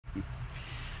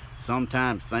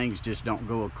Sometimes things just don't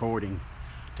go according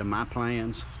to my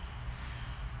plans.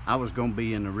 I was gonna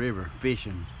be in the river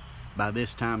fishing by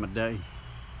this time of day,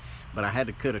 but I had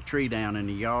to cut a tree down in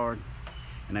the yard,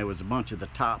 and there was a bunch of the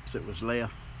tops that was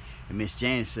left, and Miss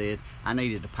Janice said I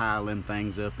needed to pile them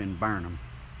things up and burn them.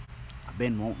 I've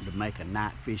been wanting to make a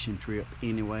night fishing trip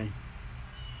anyway.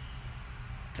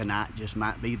 Tonight just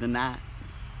might be the night.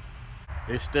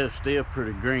 This stuff's still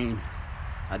pretty green.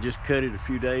 I just cut it a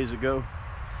few days ago.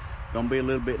 Gonna be a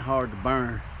little bit hard to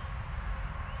burn,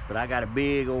 but I got a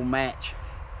big old match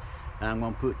that I'm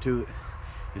gonna put to it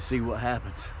and see what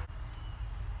happens.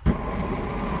 There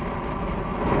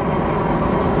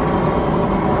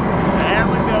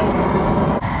we go.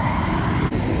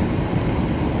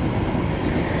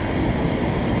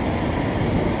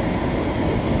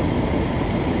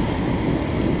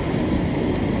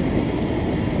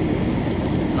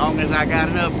 As long as I got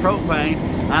enough propane,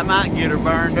 I might get her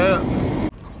burned up.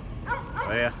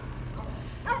 Well,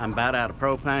 I'm about out of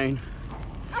propane.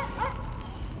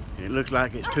 It looks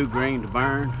like it's too green to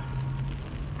burn.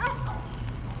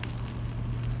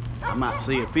 I might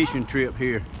see a fishing trip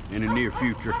here in the near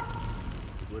future.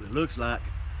 What it looks like,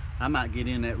 I might get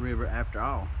in that river after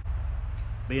all.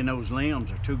 Being those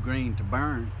limbs are too green to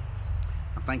burn,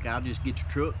 I think I'll just get your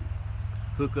truck,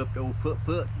 hook up the old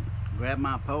putt-putt, grab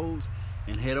my poles,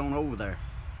 and head on over there.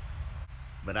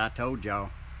 But I told y'all,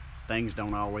 things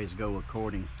don't always go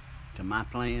according to my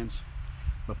plans.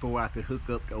 Before I could hook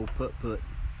up the old putt-putt,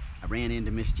 I ran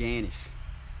into Miss Janice.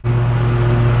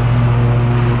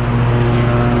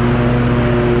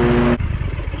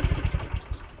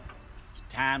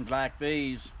 Times like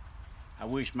these, I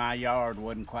wish my yard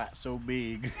wasn't quite so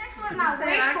big. Guess what my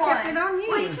wish was?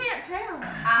 Well, you can't tell.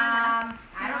 I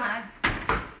don't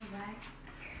know.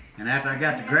 And after I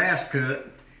got the grass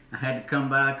cut, I had to come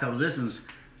by because this is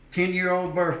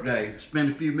 10-year-old birthday.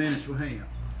 Spend a few minutes with him.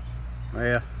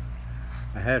 Well,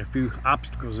 I had a few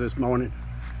obstacles this morning,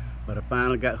 but I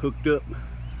finally got hooked up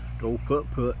to old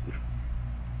putt-putt.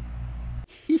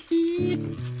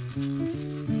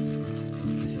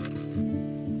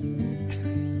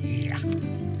 Yeah.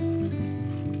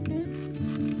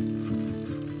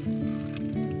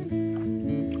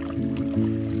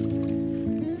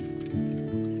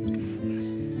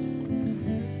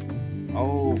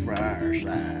 Oh, fryer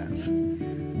size.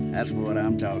 That's what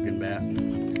I'm talking about.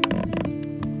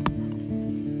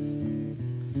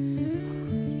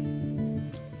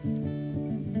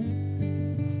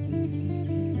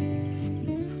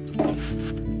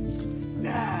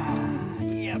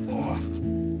 Yeah, boy.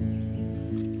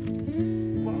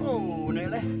 Whoa,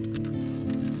 Nelly.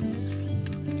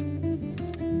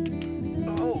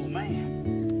 Oh, man.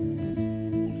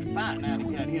 It's fine now to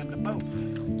get him the boat.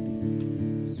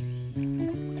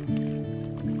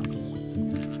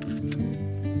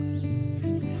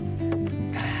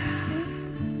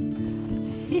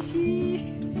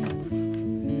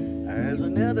 There's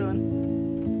another one.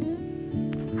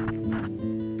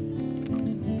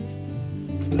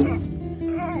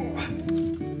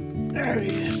 There he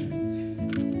is.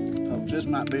 Oh, this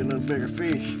might be a little bigger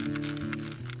fish.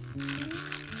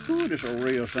 Ooh, this old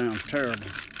reel sounds terrible.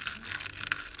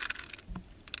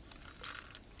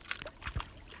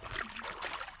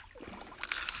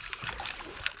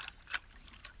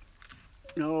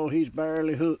 Oh, he's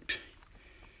barely hooked.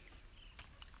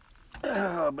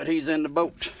 Oh, but he's in the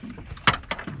boat.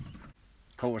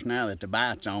 Of course, now that the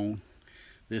bite's on,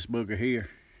 this booger here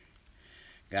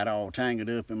got all tangled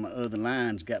up in my other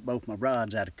lines, got both my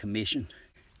rods out of commission.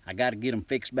 I got to get them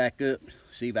fixed back up,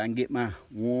 see if I can get my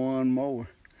one more.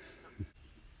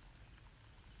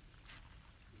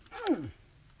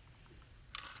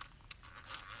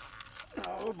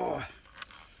 Oh boy.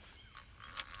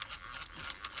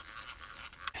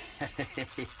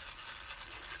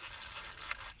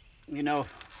 You know,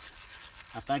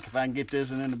 I think if I can get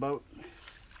this one in the boat,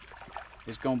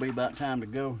 it's gonna be about time to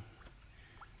go.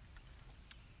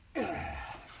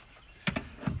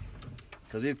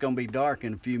 Because it's gonna be dark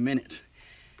in a few minutes,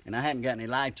 and I haven't got any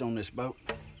lights on this boat.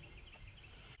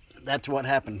 That's what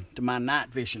happened to my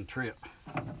night fishing trip.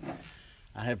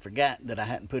 I had forgot that I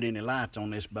hadn't put any lights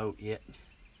on this boat yet.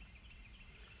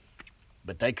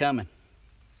 But they coming.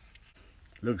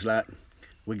 Looks like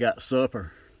we got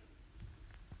supper.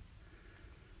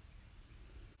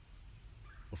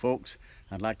 Well, folks,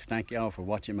 I'd like to thank y'all for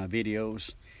watching my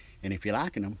videos, and if you're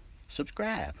liking them,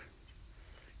 subscribe.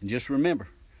 And just remember,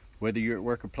 whether you're at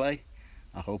work or play,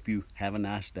 I hope you have a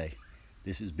nice day.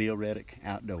 This is Bill Reddick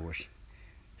Outdoors.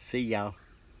 See y'all.